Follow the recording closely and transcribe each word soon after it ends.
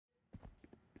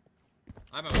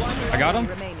I got him.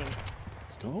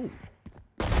 Let's go.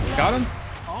 Got him.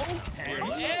 Okay. Oh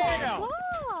my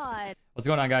God. What's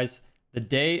going on, guys? The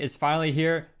day is finally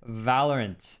here.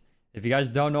 Valorant. If you guys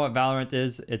don't know what Valorant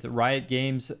is, it's Riot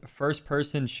Games'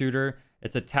 first-person shooter.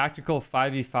 It's a tactical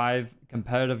 5v5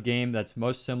 competitive game that's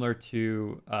most similar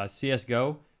to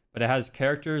CSGO, but it has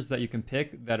characters that you can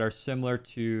pick that are similar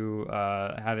to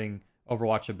having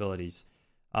Overwatch abilities.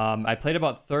 I played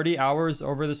about 30 hours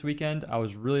over this weekend. I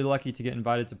was really lucky to get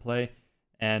invited to play,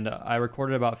 and I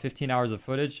recorded about 15 hours of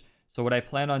footage. So what I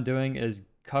plan on doing is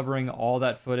covering all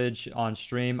that footage on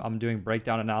stream. I'm doing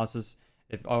breakdown analysis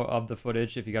of the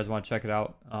footage if you guys want to check it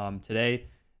out today,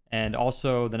 and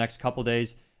also the next couple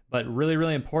days. But really,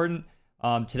 really important,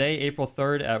 today, April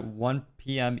 3rd at 1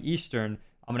 p.m. Eastern,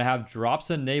 I'm going to have drops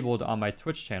enabled on my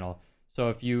Twitch channel. So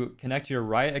if you connect your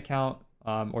Riot account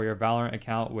or your Valorant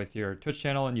account with your Twitch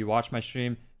channel and you watch my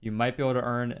stream, you might be able to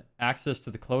earn access to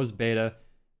the closed beta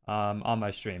on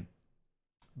my stream.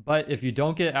 But if you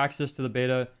don't get access to the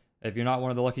beta, if you're not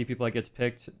one of the lucky people that gets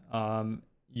picked,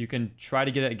 you can try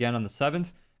to get it again on the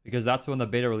 7th, because that's when the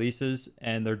beta releases,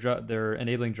 and they're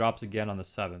enabling drops again on the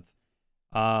 7th.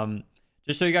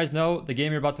 Just so you guys know, the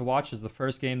game you're about to watch is the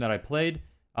first game that I played.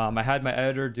 I had my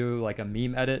editor do like a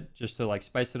meme edit just to like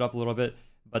spice it up a little bit.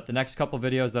 But the next couple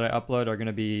videos that I upload are going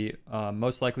to be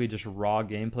most likely just raw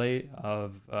gameplay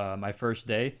of my first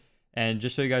day. And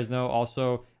just so you guys know,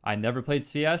 also, I never played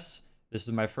CS. This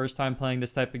is my first time playing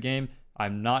this type of game.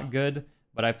 I'm not good,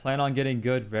 but I plan on getting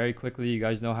good very quickly. You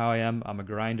guys know how I am. I'm a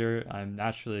grinder. I'm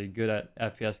naturally good at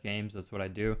FPS games. That's what I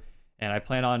do. And I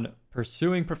plan on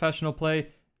pursuing professional play.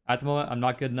 At the moment, I'm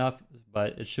not good enough,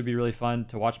 but it should be really fun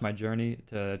to watch my journey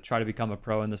to try to become a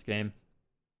pro in this game.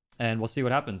 And we'll see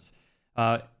what happens.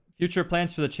 Future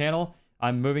plans for the channel: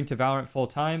 I'm moving to Valorant full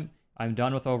time. I'm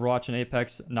done with Overwatch and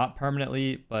Apex, not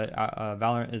permanently, but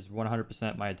Valorant is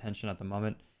 100% my attention at the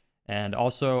moment. And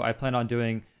also, I plan on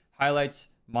doing highlights,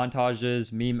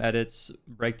 montages, meme edits,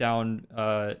 breakdown,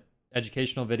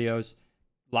 educational videos,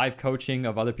 live coaching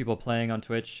of other people playing on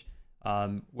Twitch.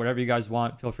 Whatever you guys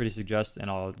want, feel free to suggest, and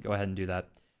I'll go ahead and do that.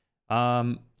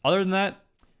 Other than that,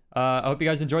 I hope you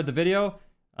guys enjoyed the video.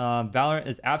 Valorant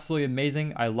is absolutely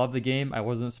amazing. I love the game. I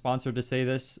wasn't sponsored to say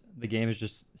this. The game is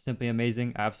just simply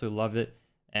amazing. I absolutely loved it.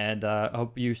 And I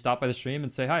hope you stop by the stream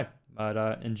and say hi.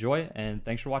 But enjoy, and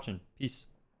thanks for watching. Peace.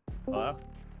 Hello?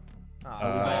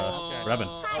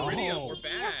 Rebin. Hi. We're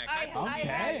back.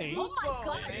 Okay. Oh my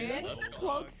God, linktr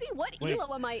Cloakzy? What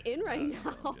elo am I in right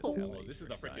now? This is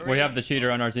a freaking. We have the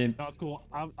cheater on our team. No, it's cool.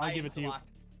 I'll give it to you.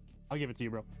 I'll give it to you,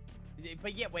 bro.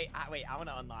 But yeah, wait, I want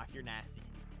to unlock. You're nasty.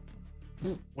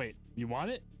 Wait, you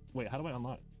want it? Wait, how do I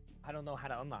unlock? I don't know how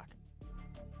to unlock.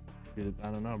 Dude,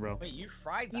 I don't know, bro. Wait, you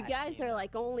fried You last guys game. are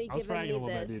like only I was giving fragging me a little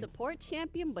bit, the dude. support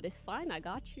champion, but it's fine. I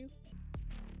got you.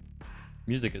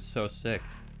 Music is so sick.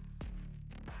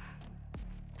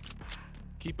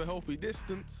 Keep a healthy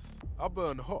distance. I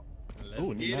burn hot. Let's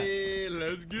Ooh, get nice. it.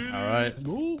 Let's get it. All right.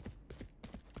 Ooh. Do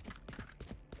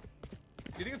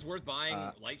you think it's worth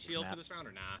buying light shield for this round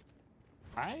or not?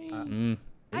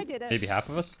 I did it. Maybe half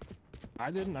of us. I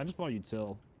didn't. I just bought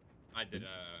util I did.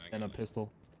 and a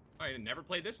pistol. I never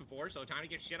played this before, so trying to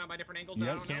get shit on by different angles.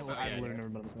 Yeah, I don't know. But I've yeah. literally never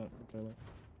been on this map.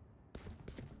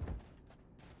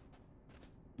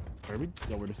 Where are we?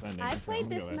 No, we're defending. I Okay, played I'm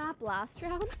gonna this go map last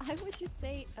round. I would just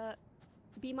say,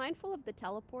 be mindful of the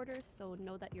teleporters, so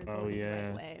know that you're Oh, going the yeah.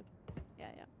 right way. Yeah.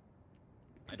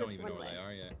 I don't it's even know one where way. they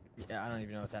are yet. Yeah, I don't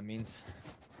even know what that means.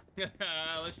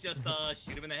 Let's just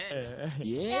shoot him in the head.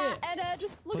 Yeah, and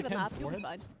just look Click at the map. hands You'll be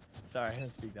forward. fine. Sorry, I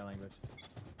don't speak that language.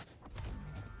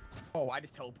 Oh, I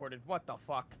just teleported. What the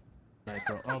fuck? Nice,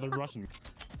 bro. Oh, they're rushing me.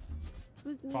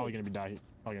 Who's me? Probably gonna be die here.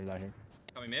 Probably gonna die here.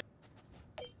 Coming mid.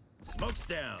 Smoke's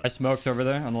down. I smoked over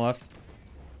there on the left.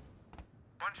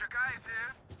 Bunch of guys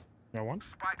here. Got one.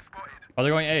 Spike spotted. Oh,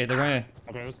 they're going A. They're going A.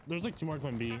 Okay, there's like two more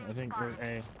going B. I think. Or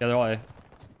A. Yeah, they're all A.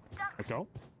 Let's go.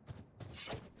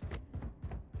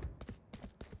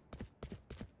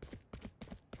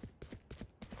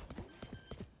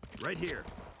 Right here.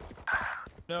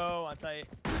 No, on site.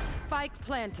 Spike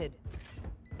planted.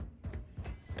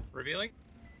 Revealing.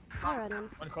 I'll run in.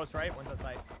 One close right, one's on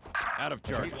site. Out of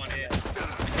charge. One hit.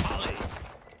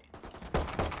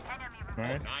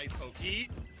 Nice. Nice, Pokey.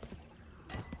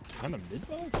 On the mid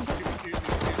though?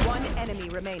 One enemy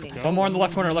remaining. One more in the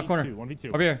left corner. Left corner. 1v2.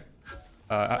 Over here.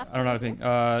 I don't know how to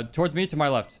ping. Towards me, to my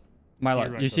left. My To your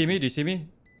left. right, You see okay. me? Do you see me?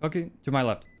 Okay, to my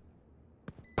left.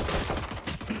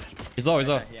 He's low. He's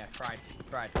low. Yeah, fried.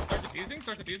 Fried. Start defusing.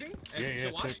 Start defusing. And Yeah,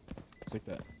 so watch. stick. Stick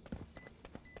that.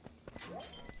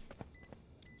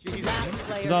 He's Last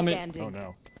player He's on me. standing. Oh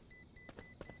no.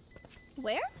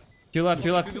 Where? Two left,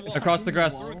 across the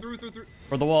grass. Through.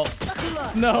 Or the wall.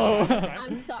 No.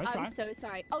 I'm so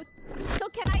sorry. Oh, so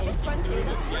can I just run through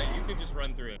them? Yeah, you can just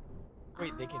run through it.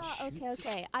 Wait, they can shoot.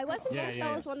 Okay. I wasn't sure if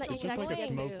that was one that you It's can just like actually a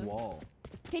smoked do. wall.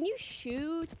 Can you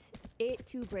shoot it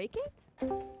to break it?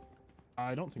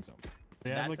 I don't think so. They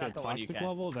have That's like a not the one you toxic can.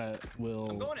 level that I'm will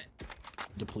going it.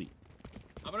 deplete.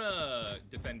 I'm gonna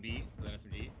defend B with an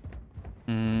SMG.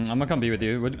 I'm gonna come B with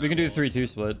you. We can do 3-2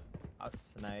 split. I'll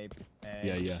snipe.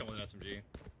 Yeah. Just showing an SMG.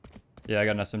 Yeah, I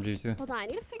got an SMG too. Hold on, I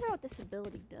need to figure out what this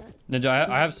ability does. Ninja,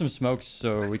 I have some smokes,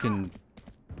 so we can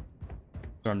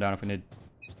throw them down if we need.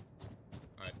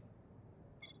 Alright.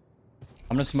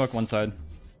 I'm gonna smoke one side.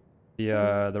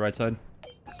 The right side.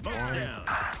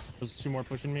 There's 2 more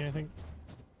pushing me, I think.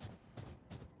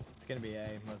 It's gonna be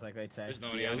A, most likely, I'd say. There's no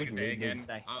Yeah, idea. I look think it's A weird, again.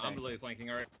 Stay. I'm really flanking.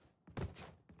 Alright.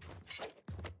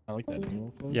 I like that.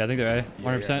 Angle flow. Yeah, I think they're A.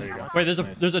 100%. there you go. Wait,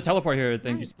 Nice. there's a teleport here, I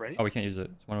think. You spray? Oh, we can't use it.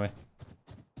 It's one way.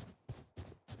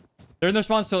 They're in their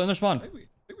spawn still, in their spawn. I think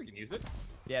we can use it.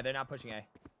 Yeah, they're not pushing A.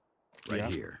 Right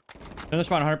here. In their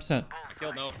spawn, 100%.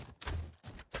 Killed no.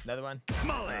 Another one.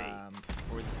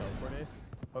 Where the teleport is.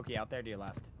 Pokey out there to your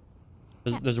left.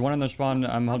 There's one in their spawn.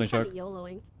 I'm holding kind short. of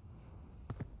YOLOing.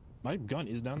 My gun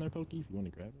is down there, Pokey, if you want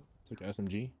to grab it. It's like an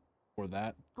SMG. Or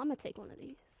that. I'm gonna take one of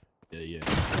these. Yeah.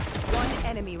 One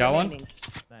enemy Got one? remaining.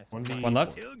 Nice. 1v. One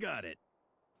left. Still got it.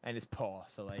 And his paw,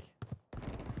 so like.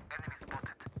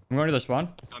 I'm going to their spawn.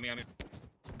 On me.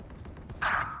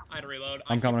 I had to reload.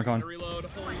 I'm coming. I had to reload.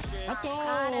 Holy shit. Let's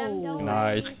Got him, go! don't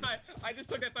Nice. I just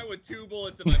took that fight with 2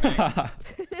 bullets in my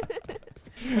back.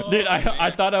 Dude, I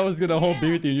man. thought I was gonna hold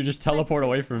B with you. You just teleport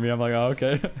away from me. I'm like, oh,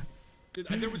 okay. Dude,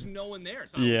 there was no one there.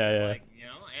 So Yeah, I was yeah. Like, you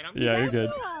know, and I'm Yeah, you're You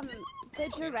good. guys know, the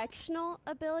directional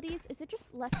abilities, is it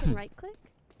just left and right click?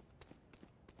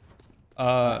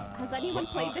 Has anyone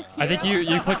played this I think hero?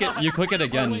 you click it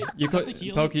again. Wait, You is that click the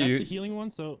healing, Pokey. that's the You healing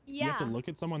one, so you have to Yeah. look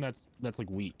at someone that's like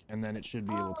weak, and then it should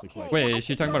be able to collect. Wait, I is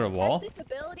she could talking about a test wall? This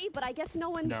ability, but I guess no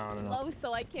one's No. low,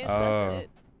 so I can't Oh. test it.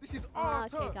 This is Oh, all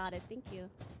okay, tough. got it. Thank you.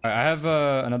 I have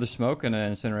another smoke and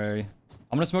an incinerary.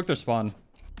 I'm gonna smoke their spawn.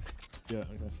 Yeah,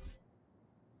 okay.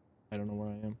 I don't know where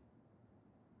I am.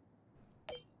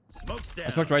 Smoke's down. I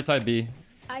smoked right side B.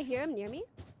 I hear him near me.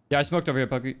 Yeah, I smoked over here,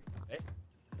 Pokey.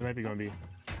 They might be going B.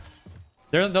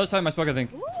 They're those side my smoke, I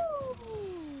think. Ooh.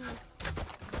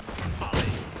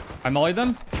 I mollied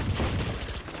them.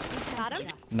 Got him.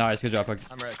 Nice, good job, Pokey.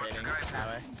 I'm rotating. That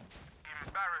way.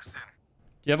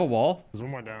 Do you have a wall, There's one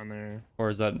more down there. or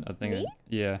is that a thing? Me?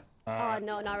 Yeah. Oh,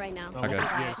 no, not right now. Oh, Okay.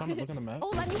 Yeah, someone look on the map. Oh,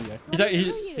 let me. Yeah. He's let me he's,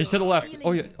 show you. he's to the left. Really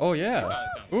Oh yeah. good. Oh yeah.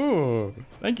 Ooh,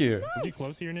 thank you. Is he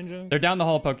close here, Ninja? They're down the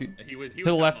hall, Pokey. He was To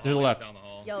the left, to the left. Down the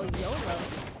hall. Yo, YOLO.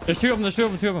 There's two of them.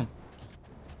 Oh,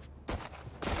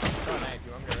 nice.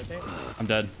 You want me to rotate? I'm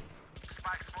dead.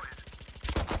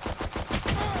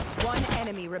 One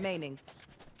enemy remaining.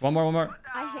 One more.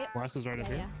 I hate. Last is right up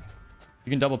Yeah, here. yeah. You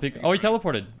can double peek. Oh, he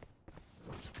teleported.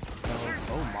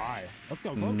 Oh my. Let's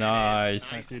go. Go.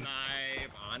 Nice. Nice, dude.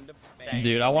 Snipe on the bang.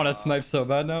 Dude, I want to snipe so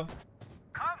bad now.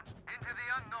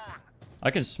 I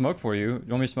can smoke for you. You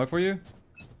want me to smoke for you?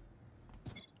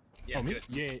 Yeah, Oh, me? do it.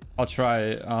 Yeah. I'll try.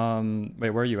 Wait,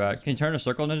 where are you at? Can you turn a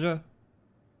circle, Ninja?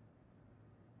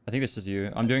 I think this is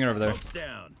you. I'm doing it over there. Smoke's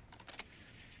down.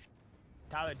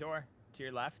 Tyler, door to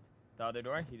your left. The other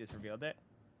door. He just revealed it.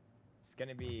 It's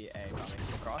gonna be A. Probably.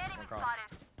 Across.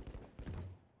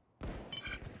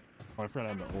 Oh, I forgot I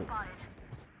had the ult.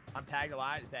 I'm tagged a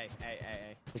lot. It's A.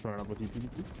 A. Just running up with you.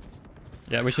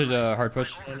 Yeah, we should hard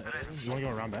push. You want to go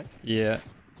around back? Yeah.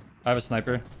 I have a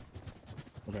sniper.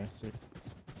 Okay, sick.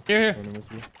 Here. Running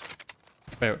with you.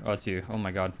 Wait, oh, it's you. Oh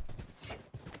my god.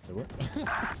 Wait, where?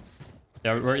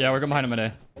 Yeah, we're going behind him in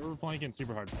A. We're flanking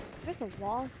super hard. There's a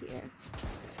wall here.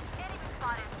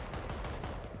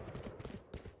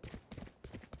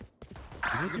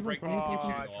 Is this people in front of you? Oh,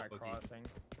 I Pokey. tried crossing.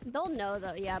 They'll know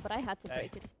though, yeah, but I had to Hey.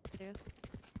 break it too.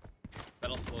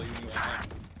 That'll slow you when you walk.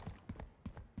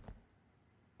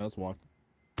 Let's walk.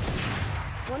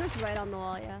 One is right on the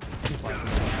wall, yeah.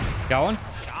 Got one?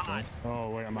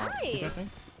 Oh, wait, I'm out. Shoot that Nice. thing?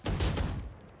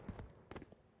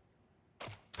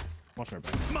 Watch our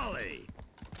back. Molly.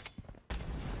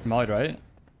 Mollied right?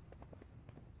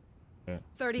 Yeah.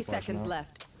 30 Flashing seconds out.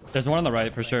 left. There's one on the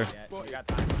right for sure. Yeah, you got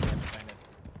time. You have to defend it.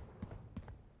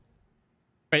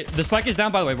 Wait, the spike is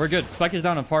down by the way. We're good. Spike is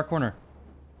down in far corner.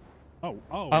 Oh.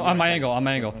 On my angle, on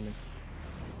my angle.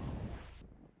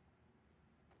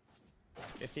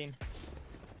 15.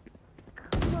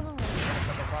 Cool.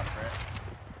 Across for it.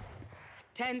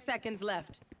 10 seconds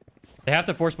left. They have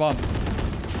to force bomb.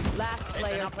 Last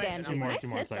player not playing. standing. Two more Nice on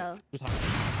hit, site. though. Just hide.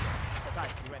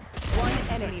 That's fine. You win. One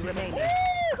enemy remaining.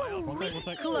 side, one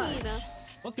side. Clean.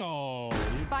 Let's go.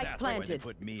 Spike planted.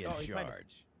 Put me in Oh, he planted.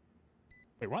 charge.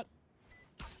 Wait, what?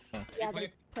 Yeah,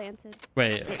 they planted.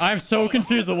 Wait, I'm so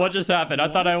confused with what just happened.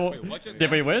 I thought I Wait, what just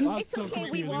did we win? I'm It's so okay,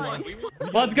 we confused. won.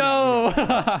 Let's go.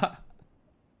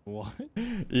 What?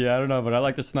 Yeah, I don't know, but I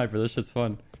like the sniper. This shit's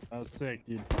fun. That was sick,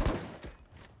 dude.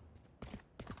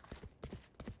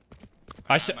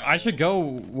 I should go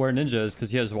where Ninja is because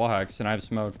he has wall hacks and I have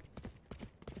smoke.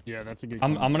 Yeah, that's a good.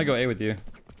 I'm gonna go A with you.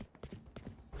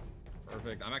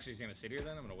 Perfect. I'm actually just gonna sit here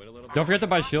then. I'm gonna wait a little bit. Don't forget to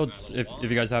buy shields Got a if little wall.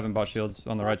 you guys haven't bought shields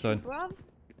on the right side. Bruv.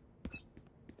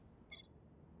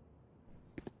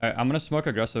 Alright, I'm gonna smoke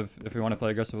aggressive if we want to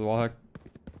play aggressive with wall hack.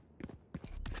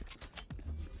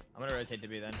 I'm gonna rotate to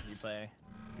B then. You play.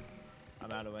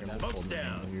 I'm out of window. Smoke's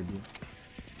down.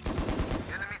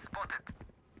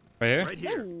 Right here? Right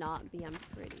They're here. not B, I'm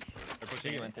pretty sure. They're I pushing think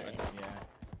you in. went through it.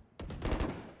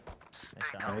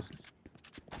 Yeah. Nice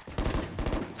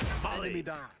shot. Enemy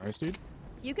down. Nice, dude.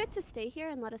 You get to stay here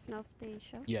and let us know if they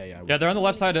show. Yeah, yeah. Yeah, they're on the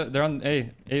left side. They're on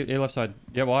A left side.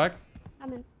 Yeah, wall hack.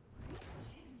 I'm in.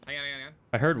 Hang on.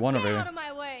 I heard one over here. of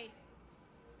my way.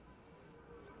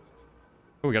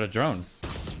 Oh, we got a drone.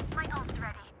 My ult's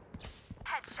ready.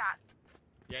 Headshot.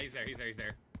 Yeah, he's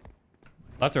there.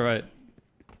 Left or right?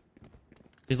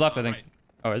 He's left, I think. Right.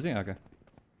 Oh, is he? Okay.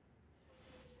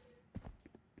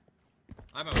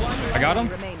 I'm a I got him.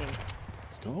 Remaining.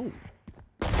 Let's go.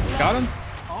 Got him.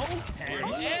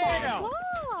 Yeah.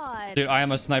 God. Dude, I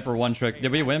am a sniper one trick.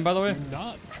 Did we win, by the way?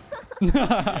 Not.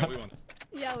 Yeah, we won.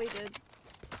 Yeah, we did.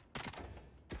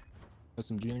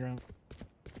 SMG in the ground.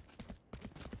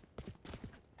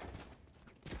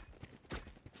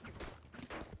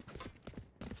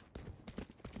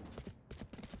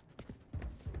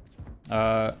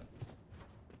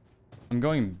 I'm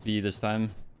going B this time.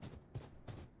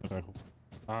 Okay, cool.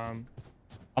 I'm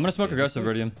gonna smoke aggressive,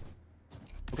 Radium.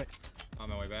 Okay. On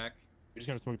my way back. You're just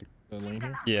gonna smoke the lane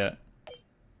here? Yeah.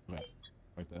 Okay.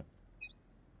 Like that.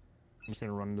 I'm just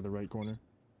gonna run into the right corner.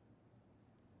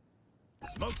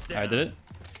 Smoke's down. I did it.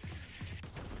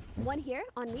 One here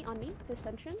on me, this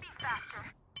entrance.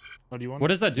 Oh, do you want? What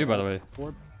does that do, by the way?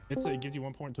 Orb? It gives you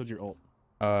 1 point towards your ult.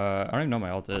 I don't even know what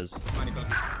my ult is. Tiny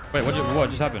poke. Wait, what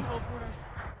just happened?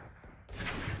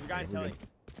 You got Yeah, we're Tilly.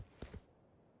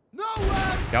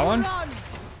 Nowhere. Got one? Run.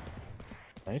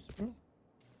 Nice, bro.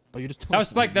 Oh, you just. That was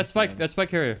Spike. That's Spike. That's Spike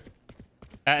carrier.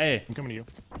 At A. I'm coming to you.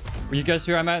 Were you guys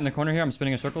here? I'm at in the corner here. I'm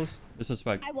spinning in circles. This is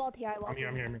Spike. I walled here, I'm here.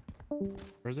 I'm here.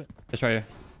 Where is it? It's right here.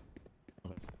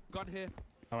 Gun here.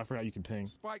 Oh, I forgot you can ping.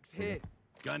 Spikes here.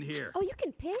 Gun here. Oh, you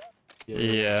can ping?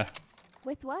 Yeah.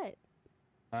 With what?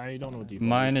 I don't know what default.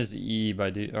 Mine is E by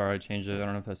D. Or I changed it. I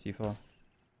don't know if that's default.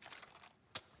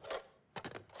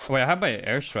 Oh, wait, I have my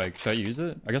airstrike. Should I use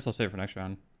it? I guess I'll save it for next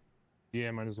round. Yeah,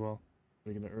 might as well.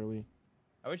 Making it early.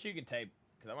 I wish you could type,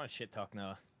 because I want to shit talk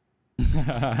Noah. You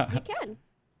can.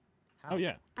 Oh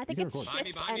yeah. I think You it's can record.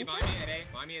 shift Behind me enter. at A.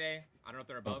 Behind me at A. I don't know if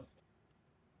they're above.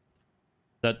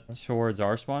 That towards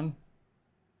our spawn?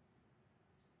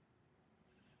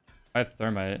 I have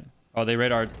thermite. Oh, they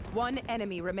radared. One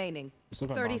enemy remaining. Just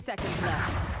look at 30 bomb. seconds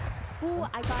left. Ooh,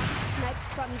 I got sniped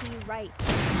from the right.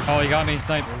 Oh, he got me.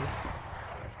 Snipe.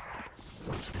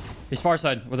 He's far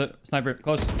side with a sniper.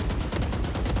 Close.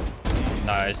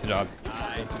 Nice. Good job.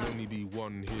 There can only be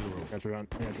one hero. Got your ult.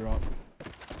 Got your ult.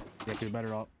 You got to do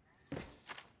better ult.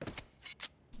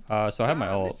 So I have my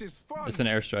ult. This is fun. It's an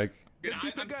airstrike. Dude, Let's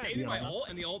keep I'm it going. saving my ult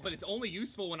and the ult, but it's only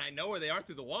useful when I know where they are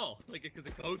through the wall. Like, because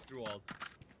it goes through walls.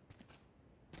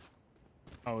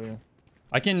 Oh yeah.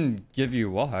 I can give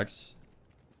you wall hacks.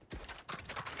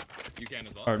 You can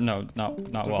as well. Or no, not So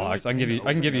if wall they're, hacks. like, I can give in you. the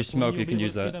I can give open, you that's when smoke. you'll You be can able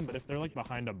use to see that. them, but if they're like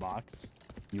behind a box,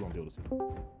 you won't be able to see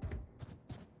them.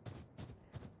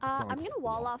 I'm gonna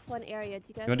wall off one area. Do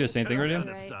you guys You wanna do the same thing, right? Radium?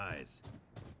 Right. Size.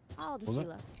 I'll just Was do it?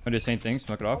 left. Wanna do the same thing?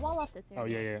 Smoke it I'll off. wall off this area. Oh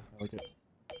yeah, yeah. I like it.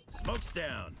 Smoke's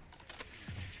down.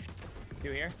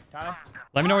 Two here, Tyler.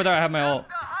 Let me know where I have my ult.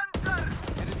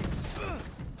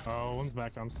 Oh, one's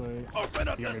back on site. Open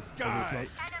up You got the me. Over the sky. smoke.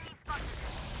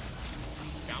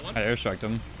 Got one. I airstriked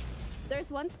him.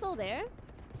 There's one still there,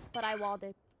 but I walled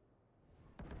it.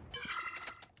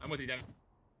 I'm with you, Devin.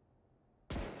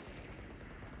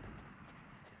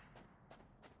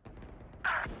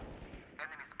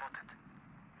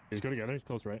 Just go together. He's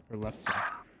close right or left side.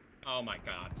 Oh my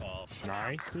god, Paul.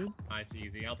 Nice, dude. Nice,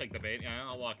 easy. I'll take the bait. Yeah,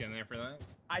 I'll walk in there for that.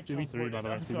 I 2v3 by the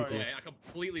way. I'm 2v3. sorry. Yeah, I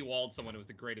completely walled someone. It was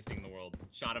the greatest thing in the world.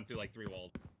 Shot him through like 3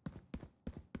 walls.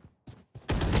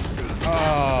 Player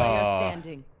Oh.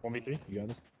 standing. 1v3. You got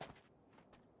this.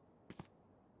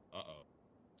 Uh-oh.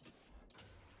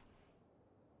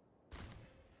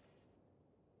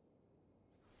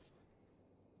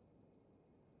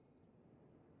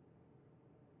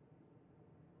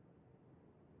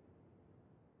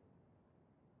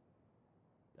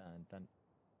 Dun, dun.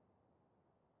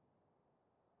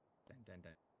 Dun, dun,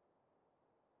 dun.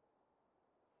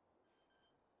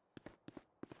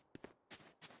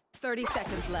 30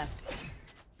 seconds left.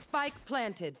 Spike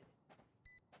planted.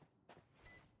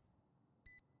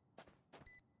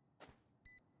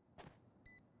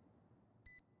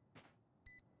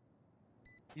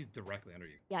 He's directly under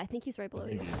you. Yeah, I think he's right below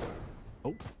you.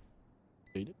 Oh.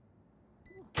 Beat it.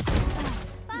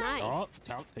 Nice. Oh,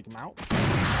 take him out.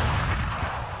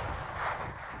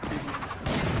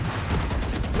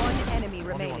 One enemy Only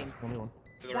remaining. one. Only one.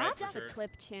 To the right, That's for the sure.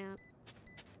 clip, champ.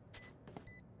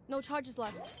 No charges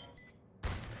left.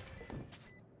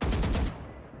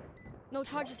 No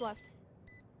charges left.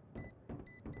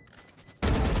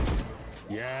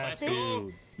 Yes, This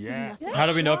dude. Yeah. nothing. How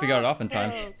do we know if he got it off in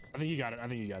time? Yes. I think you got it. I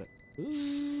think you got it.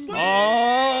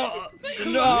 Oh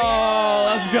no!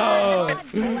 Let's go. God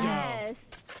bless.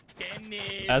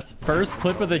 Kenny. That's first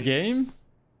clip of the game.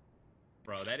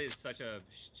 Bro, that is such a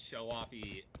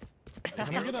show-offy.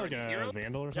 Can I get like a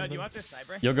vandal or Yo, something? do you want this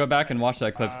sniper? You'll go back and watch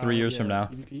that clip 3 years from now.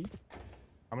 PvP?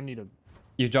 I'm gonna need a.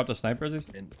 You dropped a sniper, Zeus?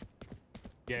 Yeah,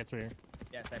 Yeah, it's right here.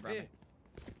 Yeah, sniper. on me.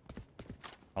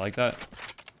 I like that.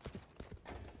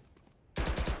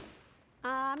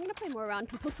 I'm gonna play more around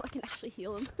people so I can actually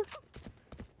heal him.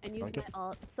 And use Okay. my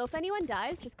ult. So if anyone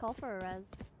dies, just call for a res.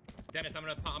 Dennis, I'm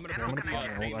gonna I'm gonna pop my ult.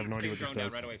 I have no idea what this drone down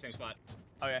does. right away, same spot.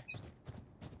 Okay.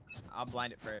 I'll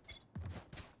blind it first.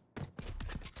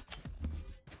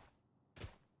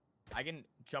 I can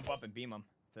jump up and beam him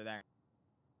to there.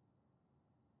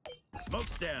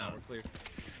 Smoke's down. We're clear.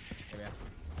 Here we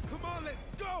are. Come on, let's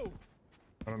go.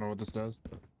 I don't know what this does.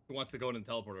 But... Who wants to go in the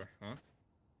teleporter? Huh?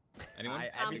 Anyone?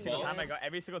 Every single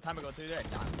time I go through there.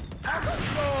 Nah.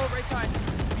 Oh, right side.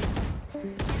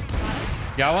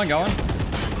 Got one.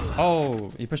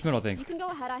 Oh, he pushed middle, I you think. can go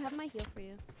ahead. I have my heal for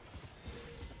you.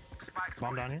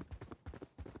 Bomb down here.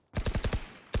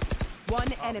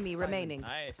 One enemy remaining.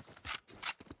 Nice.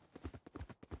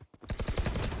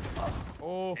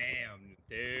 Oh. Damn,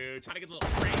 dude. Trying to get a little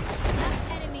frame.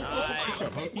 Enemy. Nice.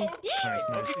 Nice,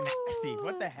 nice. Nasty.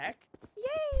 What the heck?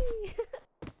 Yay!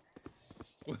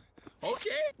 Okay.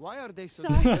 Why are they so?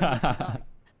 Sorry.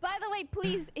 By the way,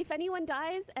 please, if anyone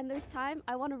dies and there's time,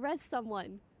 I want to res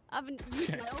someone. I haven't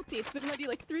used my ulti. It's been already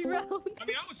like 3 rounds. I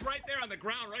mean, I was right there on the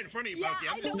ground, right in front of you, Yeah, Bucky.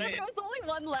 I I'm know, just but saying. there was only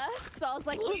one left, so I was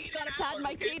like, Well, oof, you gotta didn't pad have my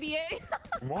one, okay.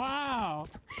 KDA. Wow.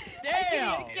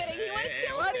 Damn. Just kidding, he would've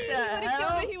killed What me.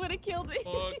 the He would've killed me.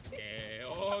 Okay,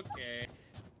 okay.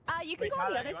 You can Wait, go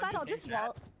on the Tyler, other you wanna side. do I'll same just strat?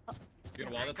 wall. You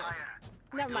gonna wall this off?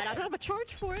 Never mind, I don't have a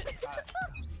charge for it.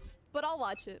 But I'll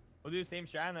watch it. We'll do the same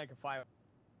strat and then I can fly.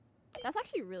 That's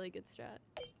actually a really good strat.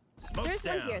 Smoke's There's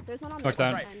down. one here. There's one on Smoke's the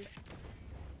down. right end.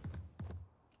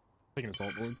 Taking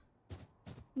assault board.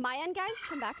 My end, guys.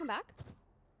 Come back. I'm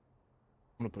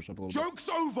gonna push up a little Joke's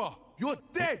over. You're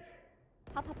dead.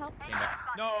 Help.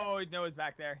 No, Noah's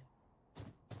back there.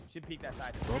 Should peek that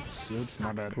side. bit. Oops,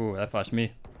 my bad. Ooh, that flashed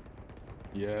me.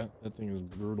 Yeah, that thing is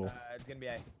brutal. It's gonna be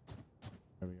a.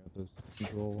 There we got this.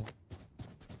 Control.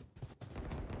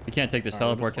 We can't take this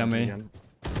Alright, teleport, we'll can just we?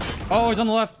 flank again. Oh, he's on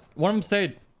the left. One of them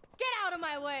stayed. Get out of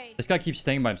my way. This guy keeps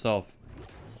staying by himself.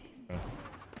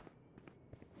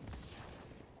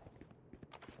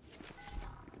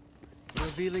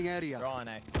 Revealing area. They're all in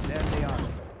A. There they are.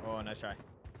 Oh, nice try.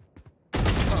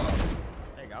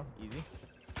 There you go. Easy.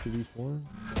 2v4.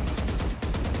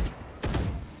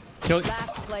 Kill.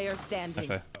 Last player standing.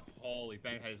 Actually, Holy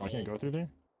bang has I can't go through there.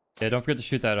 yeah, don't forget to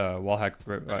shoot that wall hack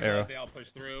arrow. They all push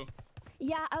through.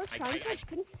 Yeah, I was I- trying I- to. I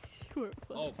couldn't see where it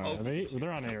was. Oh,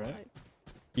 They're on A, right?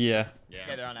 Yeah.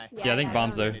 Yeah, they're on A. Yeah, I think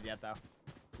bomb's there. Yet, though.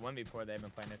 One before they've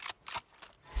been playing it.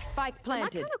 Spike Am I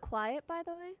planted. kind of quiet, by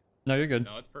the way? No, you're good.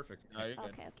 No, it's perfect. No, you're good.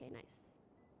 Okay, nice.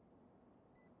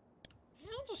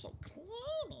 I'm just so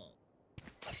cool.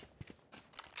 Just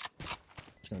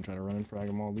gonna try to run and frag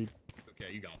them all, dude.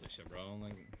 Okay, you got this shit, bro.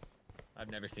 Like, I've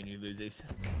never seen you lose these.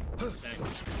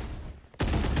 thanks.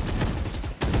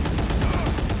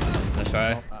 Nice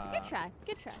try.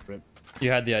 Good try.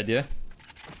 You had the idea.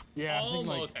 Yeah, I think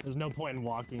Almost. like there's no point in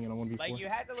walking in a 1v4. Like, you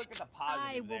had to look at the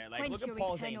positive there. Like, look at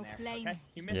Paul's aim there. Okay?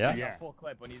 He missed Yeah. like, Yeah. a full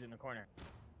clip when he's in the corner.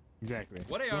 Exactly.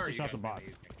 What AR Must are have you shot guys the box.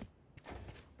 using?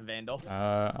 Vandal.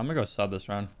 I'm gonna go sub this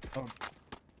round.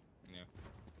 Yeah.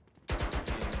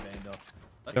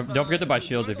 Vandal. Don't forget to buy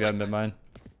shields if you haven't been mine.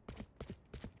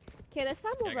 Okay, this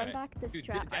time we'll Yeah, I run got it. back this Dude,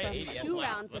 strat I ate for it. 2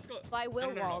 Let's rounds. go. So I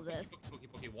will No. wall this.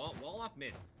 Okay, wall off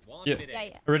mid. Wall off Yeah. mid.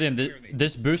 Yeah. Iridium,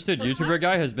 this boosted YouTuber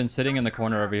guy has been sitting in the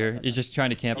corner over here. He's just trying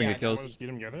to camp and Yeah, get kills. Just get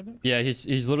them together then? Yeah, he's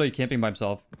literally camping by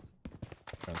himself.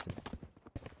 Gotcha.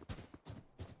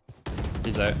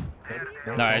 He's there.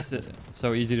 Nice.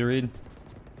 So easy to read.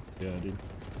 Yeah, dude.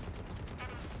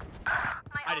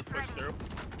 I just pushed through.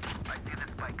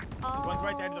 Oh, One's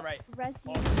right there to the right. Res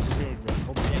you. Shoot, bro.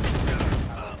 Hold on.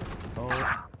 Oh,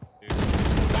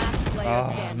 Last player Oh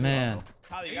standing. man.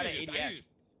 Tyler, you got an Dude, ADS.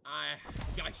 Are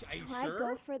you Do I sure?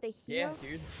 go for the Yeah, heal?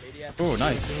 dude. ADS. Oh,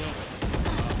 nice.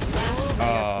 Last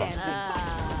player Oh.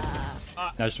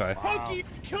 standing. Nice try. Pokey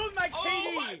killed my Oh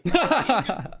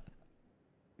KD.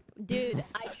 Dude,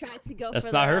 I tried to go That's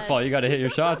for not the her res. fault. You got to hit your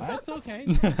shots. that's okay.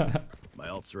 My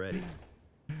ult's ready.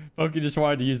 Pokey just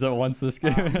wanted to use that once this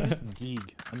game. Geeg.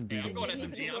 Yeah, I'm Unbeaten. going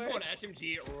Didn't SMG. even I'm work. going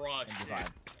SMG rush. Divide.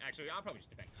 Actually, I'll probably just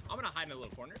defend. I'm gonna hide in a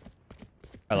little corner.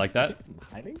 I like that.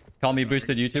 Hiding? Call me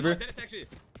boosted YouTuber.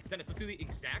 Dennis, let's do the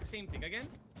exact same thing again,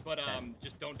 but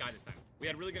just don't die this time. We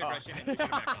had really good Oh. aggression and we should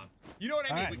back off. You know what I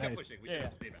mean? Alright, We kept nice. pushing. We Yeah, should yeah.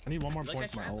 stay back. I need one more Like point I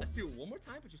for my said, ult. let's do it one more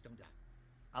time, but just don't die.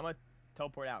 I'm gonna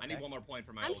teleport out. I need okay? one more point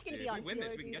for my I'm ult. just gonna If be on we win healer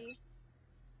this, we can get. duty.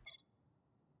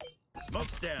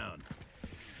 Smoke's down.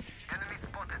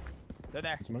 They're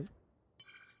there. Smoke.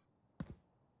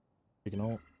 You can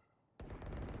ult.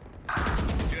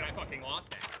 Dude, I fucking lost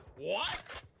that.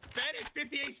 What? Ben is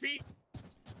 50 HP.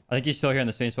 I think he's still here in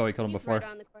the same spot we killed him He's before. right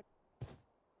around the corner.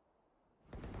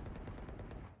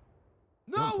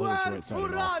 Don't play this right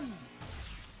side at all.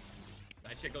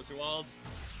 That shit goes through walls.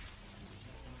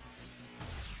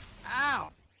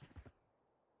 Ow.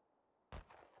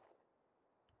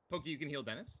 Pokey, you can heal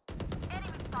Dennis. Enemy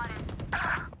spotted.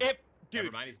 If Never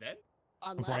dude. mind, he's dead.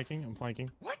 I'm Unless. flanking. I'm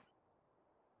flanking.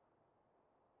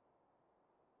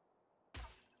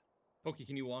 Pokey,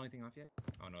 can you wall anything off yet?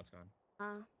 Oh no, it's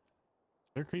gone.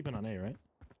 They're creeping on A, right?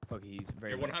 Pokey, he's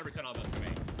very. You're 100% on us for me.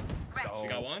 So, You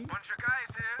got one. Bunch of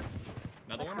guys here.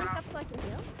 Another Let's one. link up so I can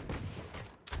heal.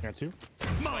 Got two.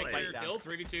 Like, Molly. player kill,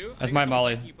 3v2. That's my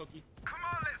molly. You, Pokey. Come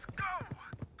on, let's go.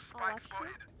 I'll watch you.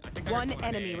 I think I heard One someone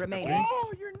enemy A. remaining.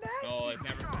 Oh, you're nasty. Oh, it's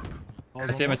never.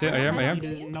 I see him. I see him. I hear him. I hear He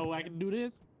him. didn't know I could do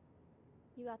this.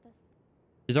 You got this.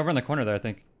 He's over in the corner there, I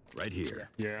think. Right here.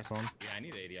 Yeah, I saw him. Yeah, I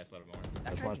need ADS a little more.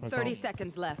 I flashed myself. 30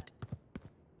 seconds left.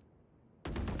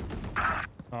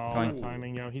 Oh, Going. that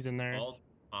timing, yo. He's in there. Balls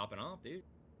popping off, dude.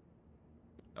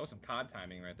 That was some COD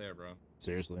timing right there, bro.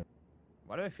 Seriously.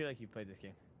 Why do I feel like you played this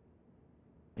game?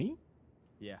 Me?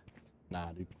 Yeah.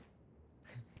 Nah, dude.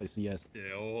 Play CS. Yeah,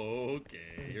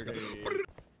 okay. You're gonna.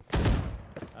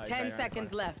 10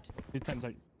 seconds left. He's 10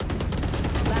 seconds.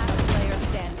 Last player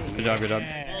standing. Good job. Good job.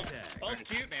 Paul's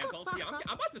cute, man. Paul's cute. I'm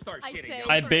about to start I shitting. take- yo.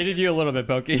 I baited you a little bit,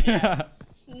 Pokey.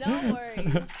 No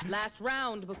worries. Last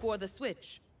round before the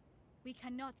switch. We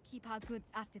cannot keep our goods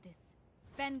after this.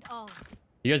 Spend all.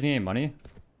 You guys need any money?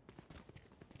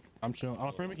 I'm chilling. Oh,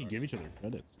 afraid we can give each other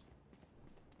credits.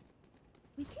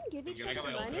 We can give each I got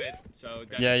other my money. ultimate, so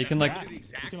Yeah, you can, like- do the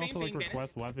exact You can same also like thing, Dennis.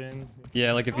 request weapon.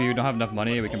 Yeah, like if you don't have enough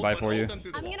money, we can buy for you. Hold them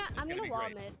through the I'm walls. gonna It's I'm be gonna wall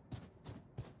great. mid.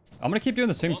 I'm gonna keep doing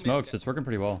the same Well, maybe smokes. that- It's working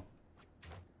pretty well.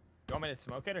 You want me to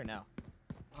smoke it or no?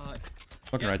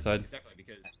 Looking Yeah, right side. Definitely,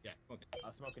 because yeah. Okay.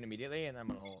 I'll smoke it immediately and then I'm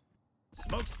gonna hold.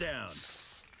 Smoke's down.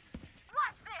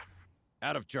 Watch this.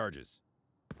 Out of charges.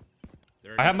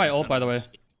 I have my ult, by the way.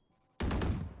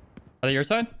 Are they your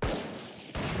side?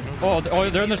 Oh,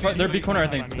 they're in this. They're B corner, I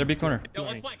think. They're B corner. No,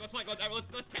 let's flank. Let's flank. Let's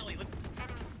tally. Let's.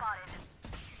 Enemy spotted.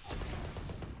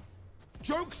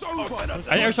 Joke's over.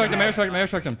 I airstruck him. I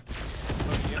airstruck him.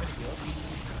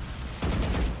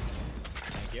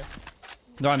 Thank you.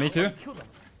 No, on me too. Killed him.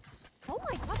 Oh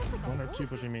my god, that's like a One or full. two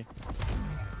pushing me.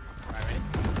 Alright, ready?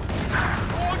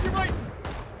 Oh, you're right.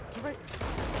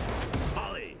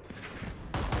 Molly.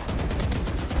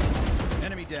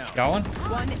 Enemy down. Got one.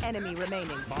 One enemy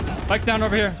remaining. Spike's down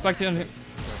over here. Spike's down here.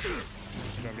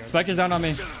 Spike is down on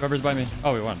me. Whoever's by me.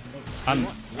 Oh, we won. I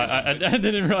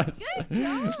didn't realize. Good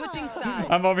job. Switching sides.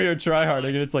 I'm over here tryharding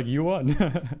and it's like you won.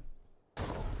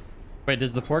 Wait,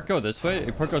 does the port go this way?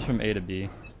 The port goes from A to B,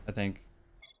 I think.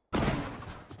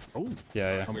 Oh,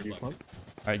 Yeah, yeah. how many do you smoke?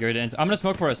 All right, get ready to enter. I'm gonna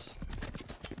smoke for us.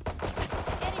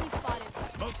 Enemy spotted.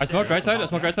 I smoked right side. I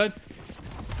smoked right side.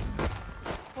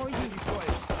 For you.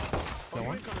 Got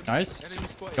one. Nice.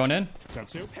 Going in. Got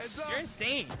two. You're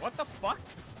insane. What the fuck?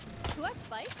 Who has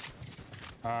spike?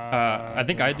 I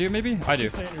think I do, maybe? I do.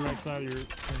 Say on your right side, your...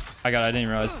 I got it. I didn't even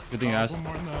realize. Good thing you asked. One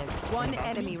more in the... One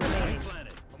enemy remaining.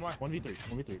 One more. 1v3.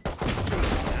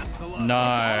 1v3.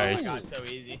 Nice. God, so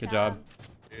easy. Good job.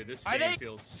 Dude, this Are game they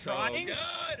feels so trying? good.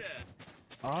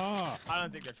 Ah. I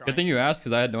don't think they're trying. Good thing you asked,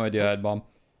 because I had no idea I had bomb.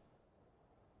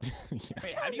 Yeah.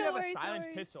 Wait, how do you No have a worries, no silenced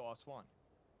worries. pistol off Swan?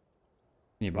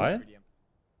 Can you buy it?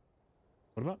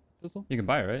 What about pistol? You can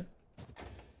buy it, right?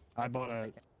 I bought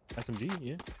a SMG,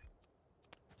 yeah.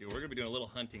 Dude, we're gonna be doing a little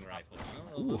hunting rifle.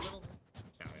 Huh? Ooh. It's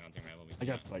not really hunting rifle. I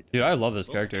got spiked. Dude, I love this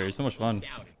character. He's so much fun.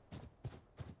 Scouting.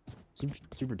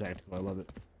 Super tactical. I love it.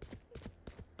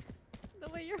 The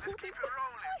way you're holding this.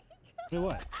 Say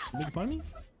what? You making fun of me? It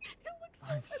looks so.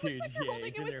 Oh, It looks dude, like you're yeah, holding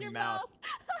it's it in with your your mouth.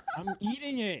 mouth. I'm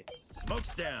eating it.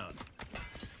 Smoke's down.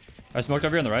 I smoked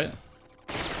over here on the right.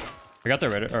 I got their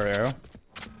radar or arrow.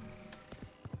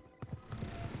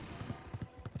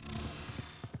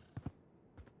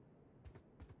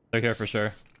 They're here for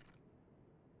sure.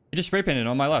 He just spray painted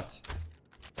on my left.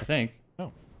 I think.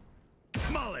 Oh.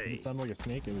 Molly. It sounded like a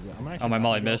snake. It was. I'm actually. Oh, my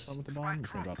molly gonna go missed. with the bomb. I'm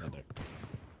just gonna drop that there.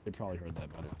 They probably heard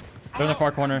that better. They're in the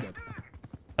far corner.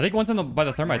 I think one's in the by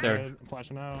the thermite there. I'm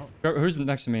flashing out. Who's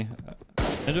next to me?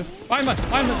 Ninja? Behind me!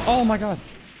 Behind me! Oh my god!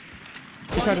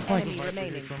 He tried to flank. enemy Viper here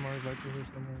remaining. somewhere. Viper here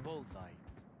somewhere. Bullseye.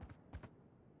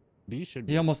 B should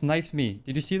He be. almost knifed me.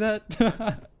 Did you see that?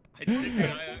 I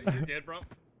did, bro.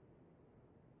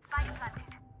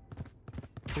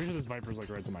 Pretty sure this Viper's like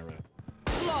right to my right.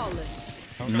 Flawless.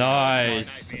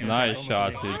 Nice. Yeah, Nice almost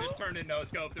shots, did. dude. I just turned and no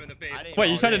scoped him in the face. I didn't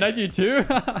Wait, you tried to knife you too?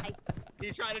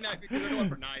 He tried to knife me because they're going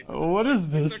for knives. What is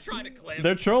this? They're trying to clip.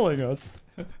 They're trolling us.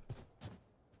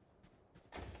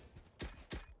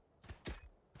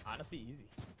 Honestly, easy.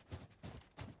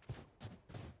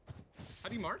 How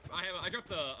do you mark? I dropped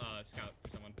the scout for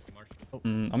someone. Mark.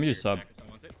 I'm gonna use sub. If someone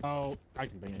wants it. Oh, I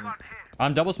can bring it.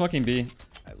 I'm double smoking B.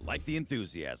 I like the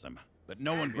enthusiasm, but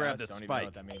no one To be grabbed the honest, don't even know spike.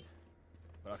 what that means.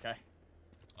 But okay.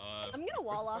 I'm gonna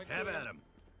wall off. Have here, at him.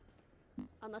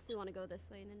 Unless we want to go this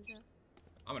way, Ninja.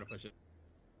 I'm gonna push it.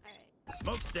 All right.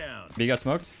 Smoke's down. B got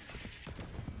smoked.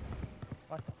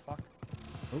 What the fuck?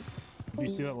 If you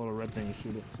see that little red thing, you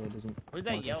shoot it so it doesn't. Where's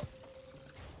that mark us. yellow?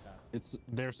 It's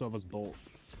there, so of us bolt.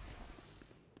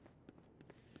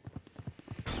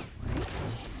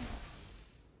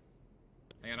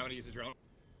 Hang on, I'm gonna use the drone.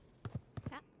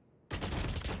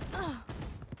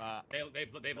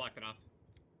 They blocked it off.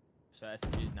 So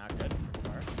SMG is not good from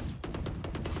far.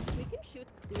 We can shoot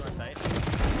through North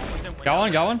the side. Got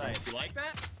one, got one. Side. You like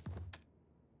that?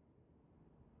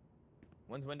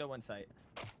 One's window, one sight.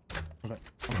 Okay.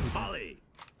 Molly.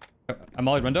 I'm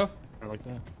mollied window. I like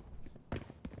that.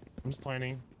 I'm just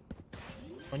planning.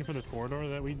 Planning for this corridor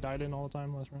that we died in all the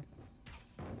time last round.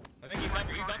 I think he's up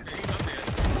here. He's up here. He's up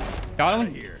here. Got Out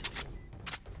him. here.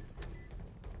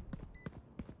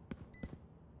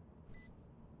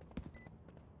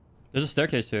 There's a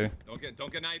staircase here.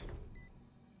 Don't get knifed.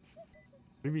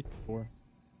 3v4.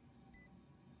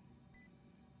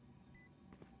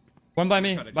 One by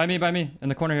me. By me. In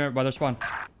the corner here by their spawn.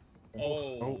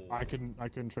 Oh. I couldn't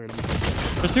trade him.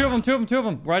 There's two of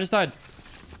them. Where I just died.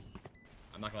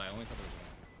 I'm not gonna lie. I only thought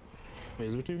there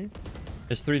was Wait, is there two here?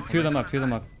 There's two of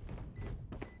them up.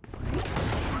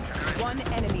 One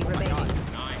enemy remaining. one.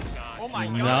 Nice shot. Oh my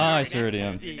god. Nice You're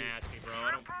iridium. nasty, bro.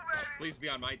 I don't. Please be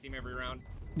on my team every round.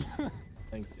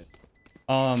 Thanks,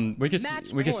 guys.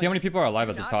 We can see how many people are alive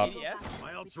at the top. ADS?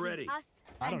 My ult's ready. Us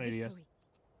I don't and ADS. victory.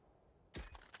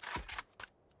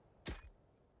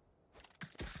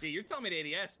 See, you're telling me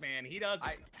to ADS, man. He does.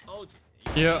 I- Oh,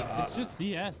 Yeah. It's just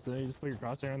CS. So you just put your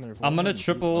crosshair in there. I'm gonna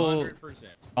triple. 100%.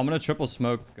 I'm gonna triple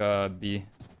smoke B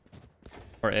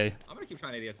or A. I'm gonna keep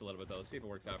trying to ADS a little bit though. See if it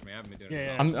works out for me. I haven't been doing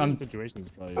Yeah, it. yeah. I'm- situations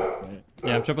probably. Right.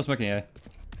 Yeah, I'm triple smoking A.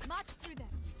 March through them.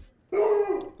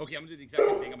 Okay, I'm gonna do the exact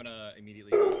same thing. I'm gonna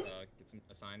immediately get some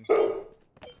assigns.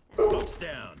 Smoke's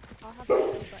down. I'll have the A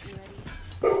button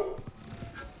ready.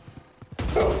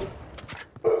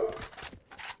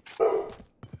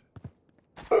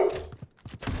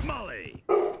 Molly.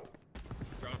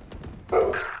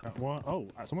 Drop. One, oh,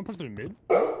 someone pushed it in mid.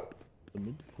 The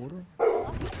mid quarter. Yeah,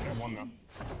 one now.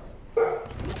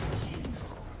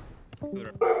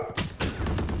 Shooter.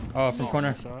 Oh, from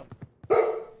corner. Shot.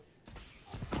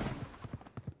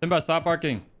 Simba, stop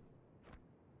barking.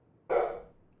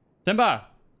 Simba.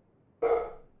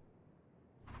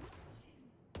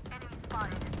 Enemy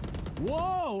spotted.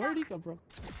 Whoa, where'd he come from?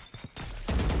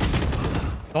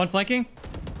 One flanking.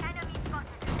 Enemy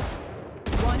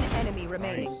spotted. One enemy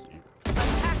remaining. Nice.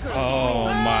 Attackers. Oh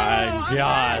my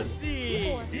god.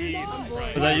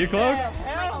 Is that you, Cloak?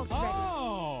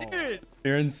 Oh,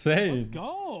 You're insane.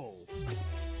 go.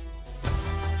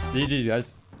 GG,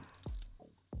 guys.